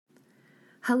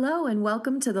Hello and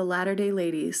welcome to the Latter-day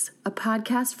Ladies, a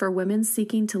podcast for women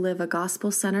seeking to live a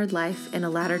gospel-centered life in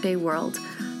a latter-day world.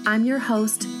 I'm your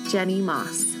host, Jenny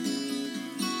Moss.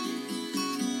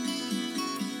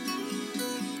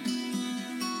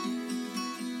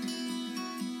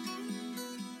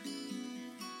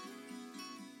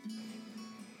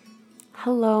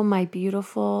 Hello, my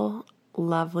beautiful,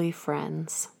 lovely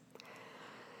friends.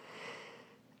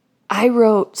 I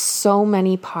wrote so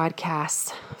many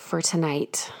podcasts for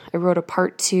tonight. I wrote a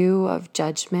part 2 of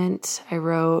Judgment. I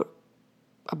wrote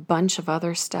a bunch of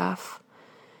other stuff.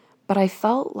 But I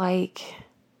felt like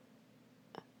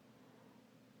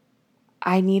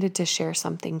I needed to share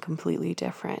something completely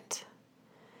different.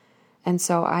 And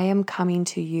so I am coming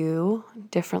to you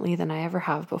differently than I ever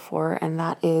have before. And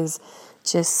that is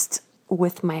just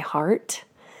with my heart.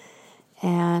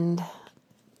 And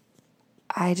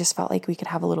I just felt like we could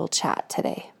have a little chat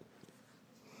today.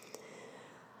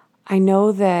 I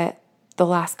know that the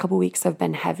last couple weeks have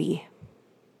been heavy.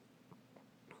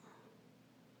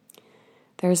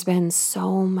 There's been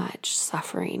so much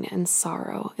suffering and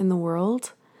sorrow in the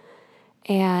world.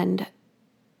 And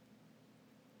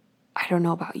I don't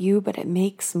know about you, but it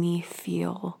makes me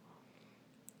feel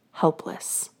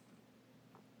helpless.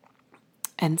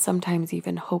 And sometimes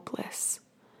even hopeless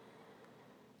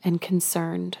and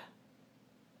concerned.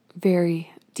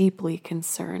 Very deeply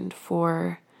concerned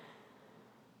for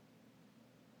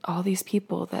all these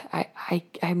people that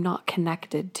I'm not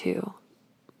connected to,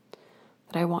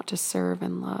 that I want to serve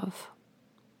and love.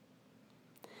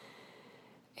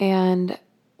 And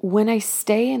when I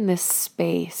stay in this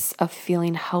space of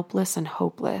feeling helpless and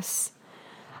hopeless,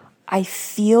 I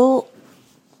feel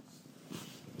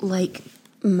like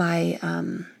my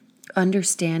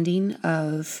understanding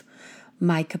of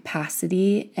my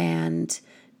capacity and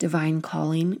divine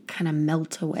calling kind of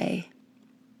melt away.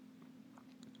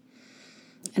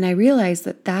 And I realize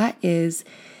that that is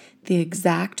the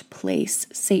exact place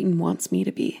Satan wants me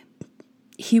to be.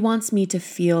 He wants me to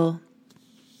feel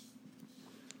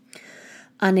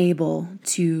unable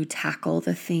to tackle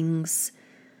the things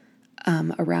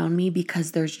around me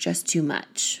because there's just too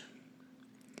much.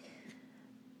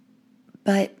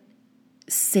 But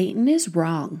Satan is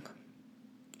wrong.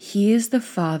 He is the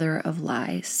father of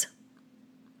lies.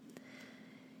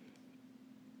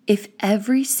 If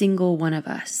every single one of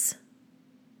us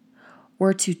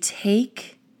were to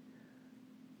take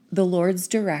the Lord's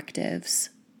directives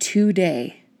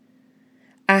today,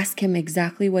 ask him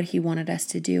exactly what he wanted us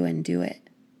to do and do it,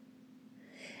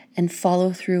 and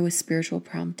follow through with spiritual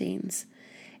promptings,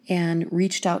 and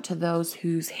reached out to those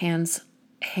whose hands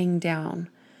hang down,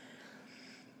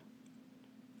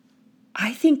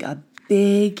 I think a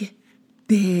big,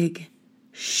 big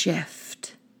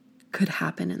shift could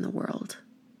happen in the world.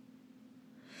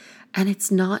 And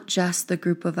it's not just the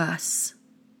group of us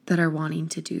that are wanting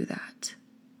to do that.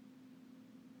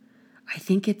 I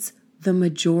think it's the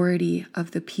majority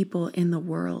of the people in the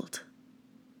world.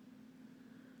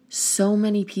 So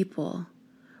many people,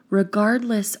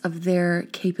 regardless of their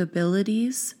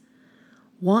capabilities,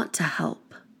 want to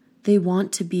help. They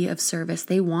want to be of service.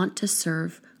 They want to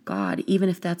serve God, even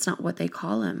if that's not what they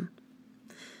call him.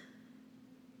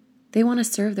 They want to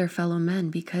serve their fellow men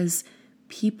because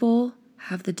people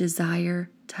have the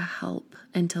desire to help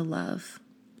and to love.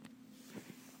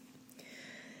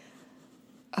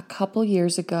 A couple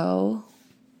years ago,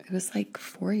 it was like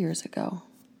 4 years ago,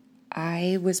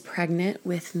 I was pregnant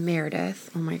with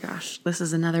Meredith. Oh my gosh, this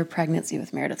is another pregnancy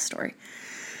with Meredith story.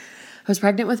 I was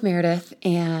pregnant with Meredith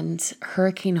and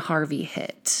Hurricane Harvey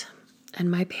hit.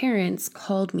 And my parents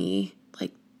called me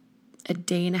like a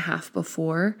day and a half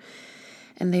before,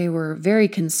 and they were very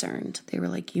concerned. They were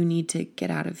like, you need to get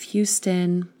out of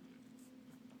Houston.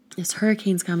 This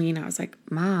hurricane's coming. I was like,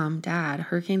 Mom, Dad,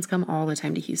 hurricanes come all the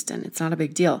time to Houston. It's not a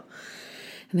big deal.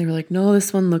 And they were like, no,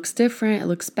 this one looks different. It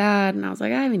looks bad. And I was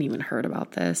like, I haven't even heard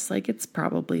about this. Like, it's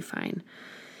probably fine.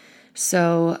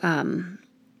 So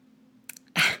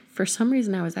for some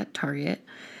reason, I was at Target,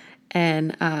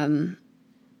 and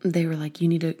they were like, you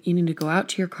need to go out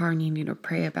to your car and you need to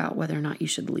pray about whether or not you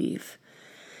should leave.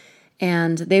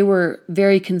 And they were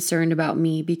very concerned about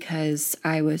me because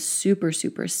I was super,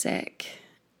 super sick.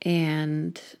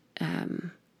 And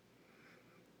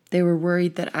they were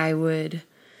worried that I would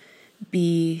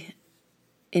be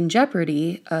in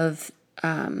jeopardy of,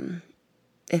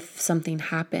 if something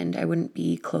happened, I wouldn't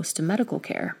be close to medical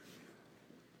care.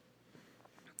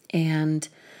 And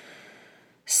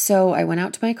so I went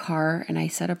out to my car and I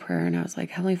said a prayer and I was like,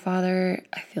 Heavenly Father,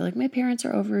 I feel like my parents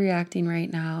are overreacting right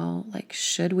now. Like,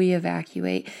 should we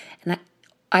evacuate? And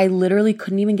I literally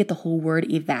couldn't even get the whole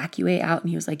word evacuate out.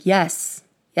 And he was like, yes,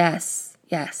 yes,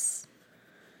 Yes.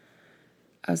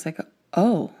 I was like,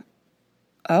 oh,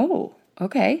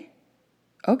 okay.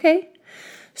 Okay.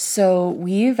 So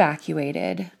we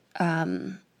evacuated,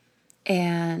 and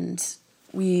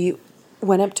we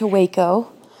went up to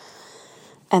Waco,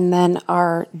 and then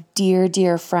our dear,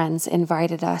 dear friends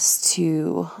invited us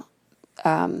to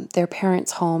their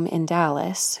parents' home in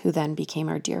Dallas, who then became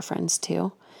our dear friends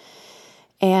too.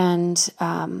 And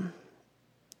I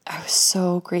was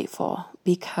so grateful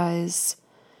because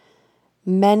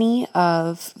many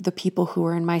of the people who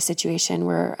were in my situation,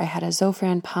 where I had a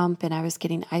Zofran pump and I was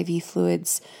getting IV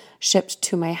fluids shipped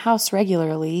to my house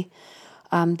regularly,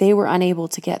 they were unable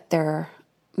to get their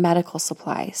medical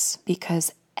supplies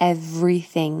because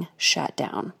everything shut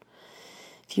down.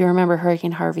 If you remember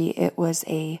Hurricane Harvey, it was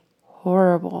a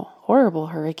horrible, horrible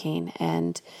hurricane,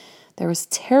 and there was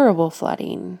terrible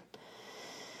flooding.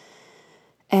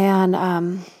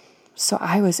 And so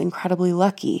I was incredibly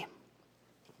lucky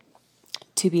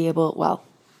to be able, well,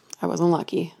 I wasn't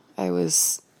lucky. I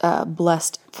was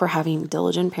blessed for having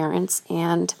diligent parents,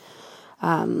 and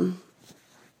I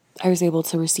was able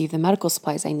to receive the medical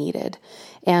supplies I needed.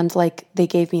 And they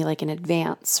gave me an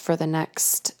advance for the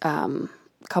next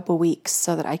couple weeks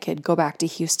so that I could go back to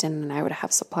Houston and I would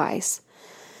have supplies.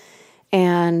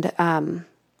 And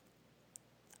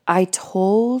I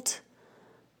told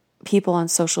people on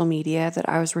social media that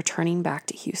I was returning back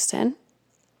to Houston.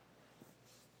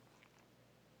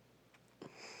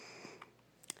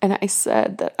 And I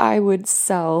said that I would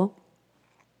sell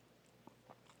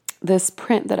this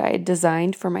print that I had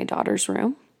designed for my daughter's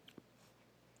room.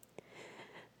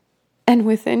 And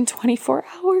within 24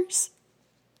 hours,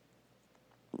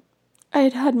 I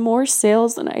had had more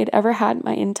sales than I had ever had in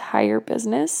my entire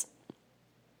business.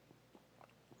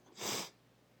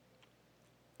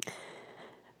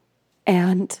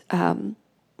 And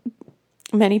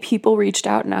many people reached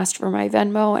out and asked for my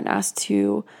Venmo and asked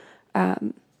to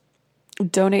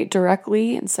donate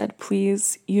directly and said,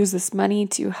 please use this money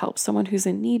to help someone who's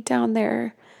in need down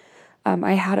there.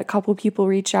 I had a couple people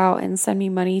reach out and send me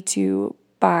money to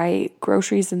buy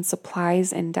groceries and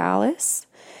supplies in Dallas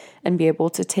and be able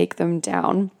to take them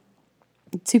down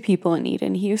to people in need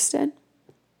in Houston.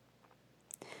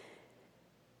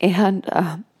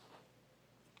 And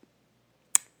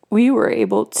we were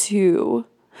able to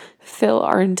fill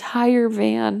our entire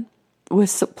van with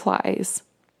supplies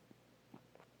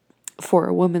for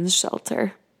a women's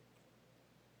shelter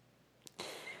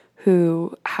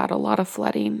who had a lot of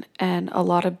flooding and a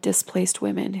lot of displaced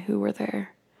women who were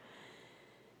there.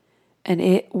 And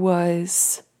it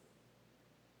was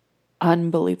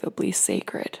unbelievably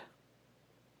sacred.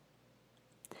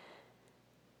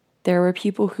 There were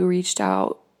people who reached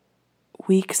out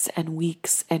weeks and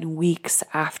weeks and weeks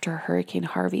after Hurricane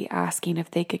Harvey asking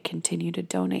if they could continue to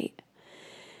donate.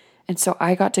 And so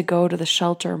I got to go to the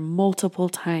shelter multiple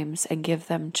times and give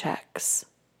them checks.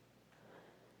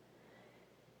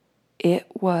 It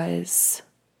was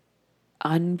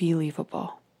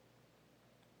unbelievable.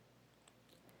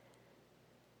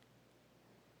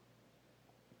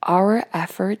 Our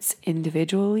efforts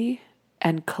individually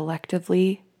and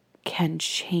collectively can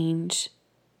change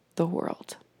the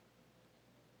world.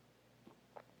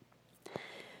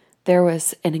 There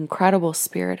was an incredible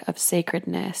spirit of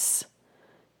sacredness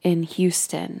in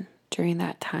Houston during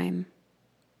that time,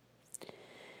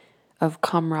 of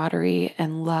camaraderie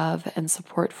and love and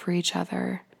support for each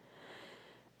other.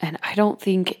 And I don't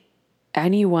think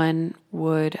anyone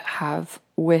would have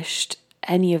wished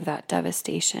any of that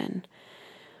devastation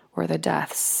or the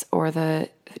deaths or the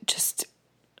just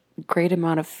great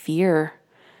amount of fear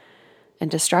and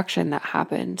destruction that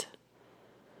happened.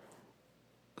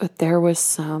 But there was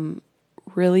some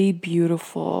really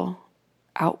beautiful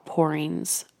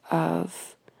outpourings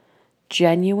of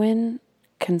genuine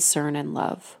concern and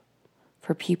love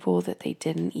for people that they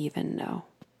didn't even know.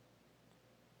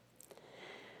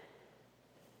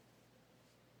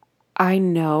 I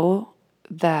know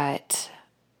that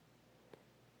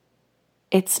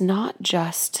it's not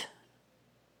just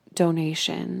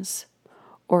donations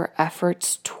or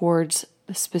efforts towards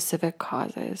the specific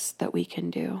causes that we can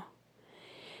do.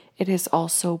 It is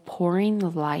also pouring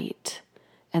light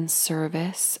and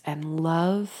service and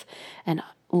love and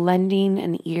lending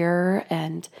an ear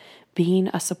and being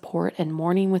a support and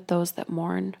mourning with those that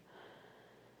mourn.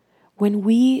 When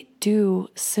we do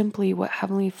simply what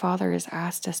Heavenly Father has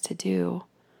asked us to do,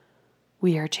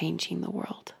 we are changing the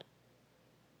world.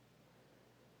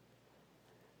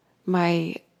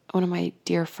 One of my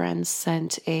dear friends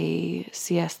sent a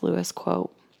C.S. Lewis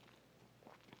quote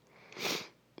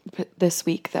this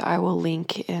week that I will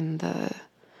link in the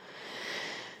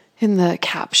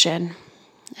caption.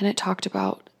 And it talked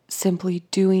about simply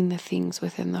doing the things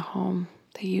within the home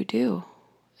that you do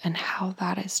and how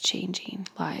that is changing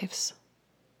lives.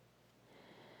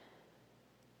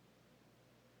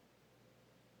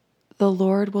 The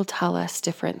Lord will tell us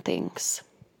different things.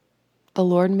 The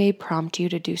Lord may prompt you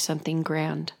to do something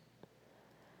grand.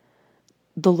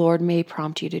 The Lord may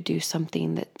prompt you to do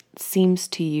something that seems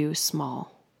to you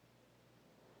small.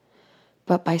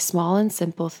 But by small and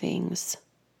simple things,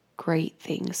 great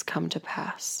things come to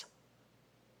pass.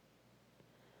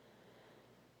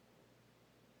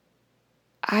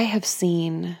 I have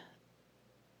seen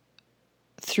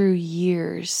through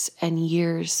years and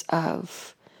years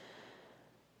of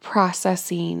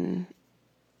processing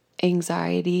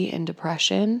anxiety and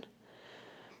depression,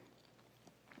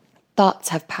 thoughts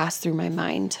have passed through my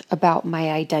mind about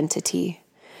my identity,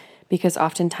 because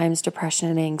oftentimes depression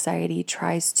and anxiety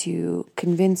tries to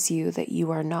convince you that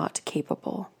you are not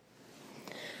capable.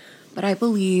 But I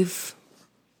believe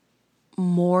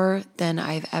more than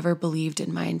I've ever believed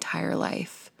in my entire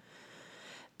life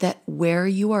that where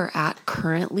you are at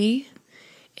currently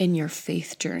in your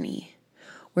faith journey,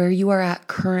 where you are at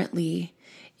currently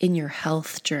in your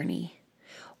health journey,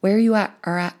 where you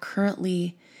are at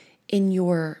currently in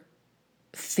your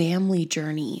family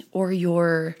journey or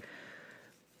your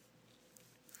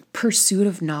pursuit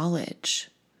of knowledge,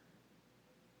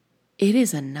 it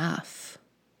is enough.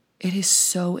 It is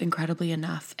so incredibly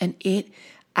enough. And it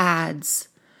adds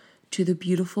to the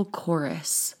beautiful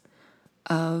chorus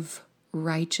of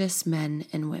righteous men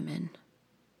and women.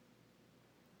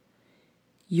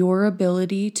 Your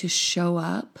ability to show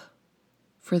up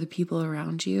for the people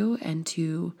around you and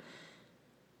to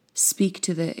speak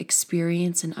to the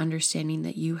experience and understanding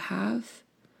that you have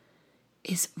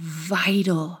is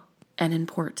vital and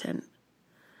important.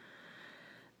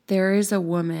 There is a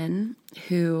woman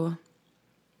who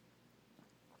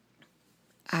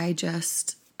I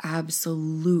just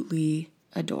absolutely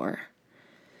adore.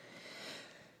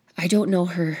 I don't know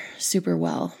her super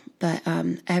well, but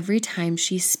every time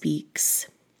she speaks,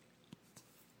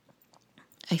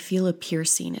 I feel a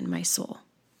piercing in my soul.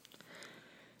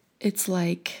 It's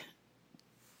like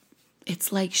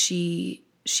she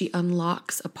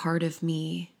unlocks a part of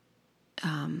me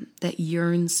that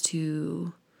yearns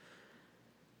to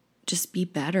just be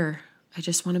better. I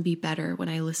just want to be better when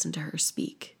I listen to her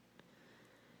speak.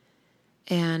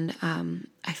 And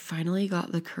I finally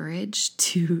got the courage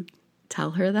to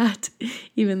tell her that,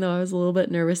 even though I was a little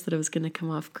bit nervous that it was going to come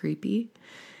off creepy.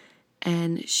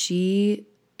 And she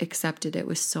accepted it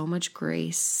with so much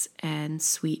grace and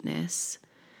sweetness.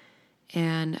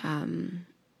 And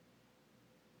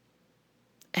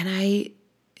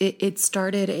it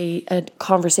started a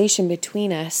conversation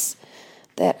between us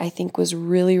that I think was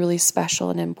really, really special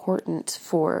and important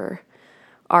for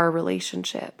our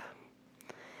relationship.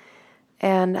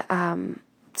 And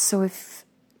so if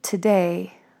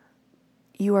today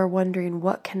you are wondering,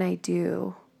 what can I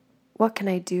do? What can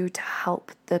I do to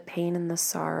help the pain and the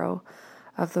sorrow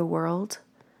of the world?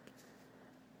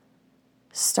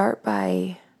 Start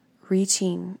by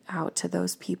reaching out to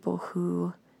those people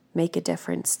who make a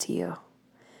difference to you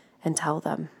and tell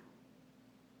them.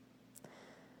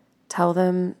 Tell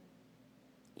them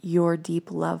your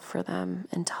deep love for them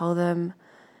and tell them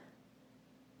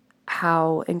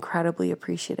how incredibly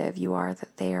appreciative you are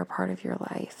that they are part of your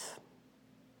life.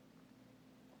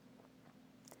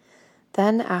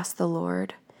 Then ask the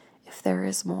Lord if there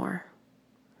is more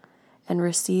and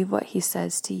receive what He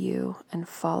says to you and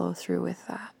follow through with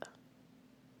that.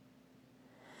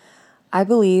 I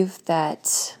believe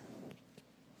that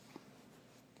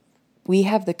we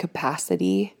have the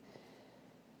capacity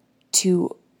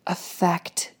to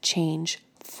affect change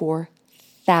for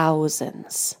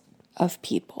thousands of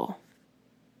people.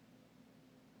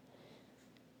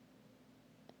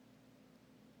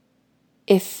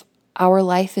 If our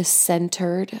life is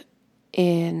centered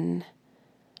in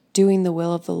doing the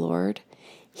will of the Lord,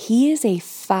 He is a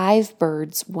 5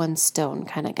 birds, 1 stone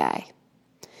kind of guy.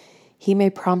 He may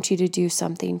prompt you to do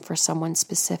something for someone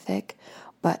specific,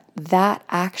 but that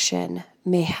action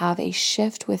may have a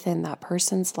shift within that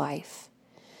person's life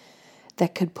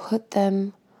that could put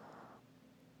them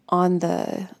on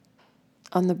the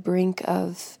brink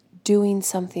of doing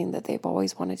something that they've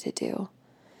always wanted to do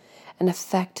and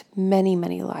affect many,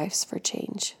 many lives for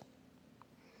change.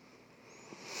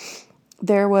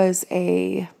 There was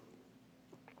a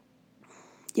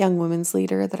young women's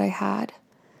leader that I had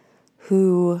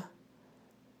who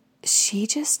she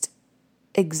just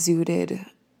exuded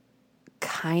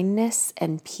kindness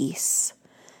and peace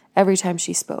every time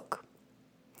she spoke.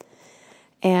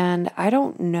 And I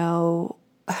don't know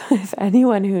if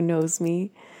anyone who knows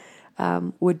me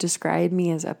would describe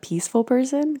me as a peaceful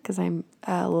person because I'm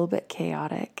a little bit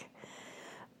chaotic.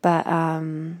 But I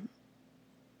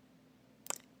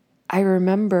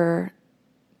remember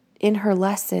in her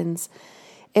lessons,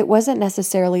 it wasn't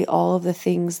necessarily all of the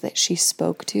things that she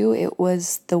spoke to. It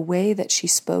was the way that she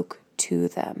spoke to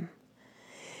them.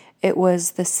 It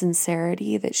was the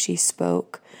sincerity that she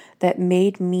spoke that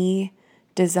made me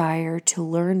desire to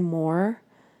learn more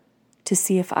to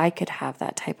see if I could have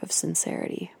that type of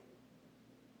sincerity.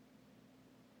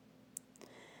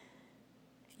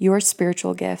 Your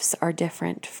spiritual gifts are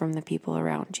different from the people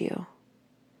around you.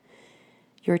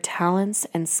 Your talents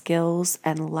and skills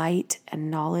and light and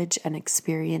knowledge and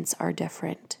experience are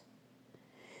different.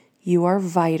 You are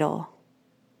vital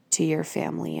to your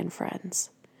family and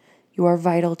friends. You are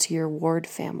vital to your ward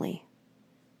family.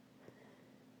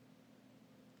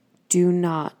 Do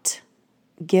not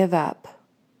give up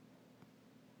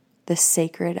the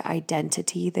sacred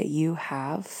identity that you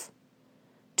have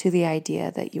to the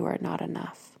idea that you are not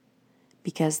enough,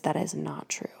 because that is not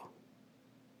true.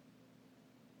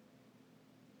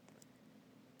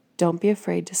 Don't be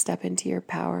afraid to step into your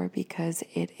power because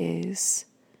it is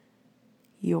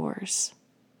yours.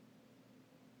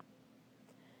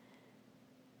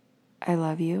 I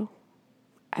love you.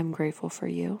 I'm grateful for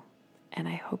you. And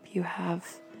I hope you have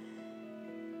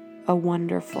a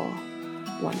wonderful,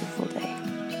 wonderful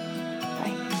day.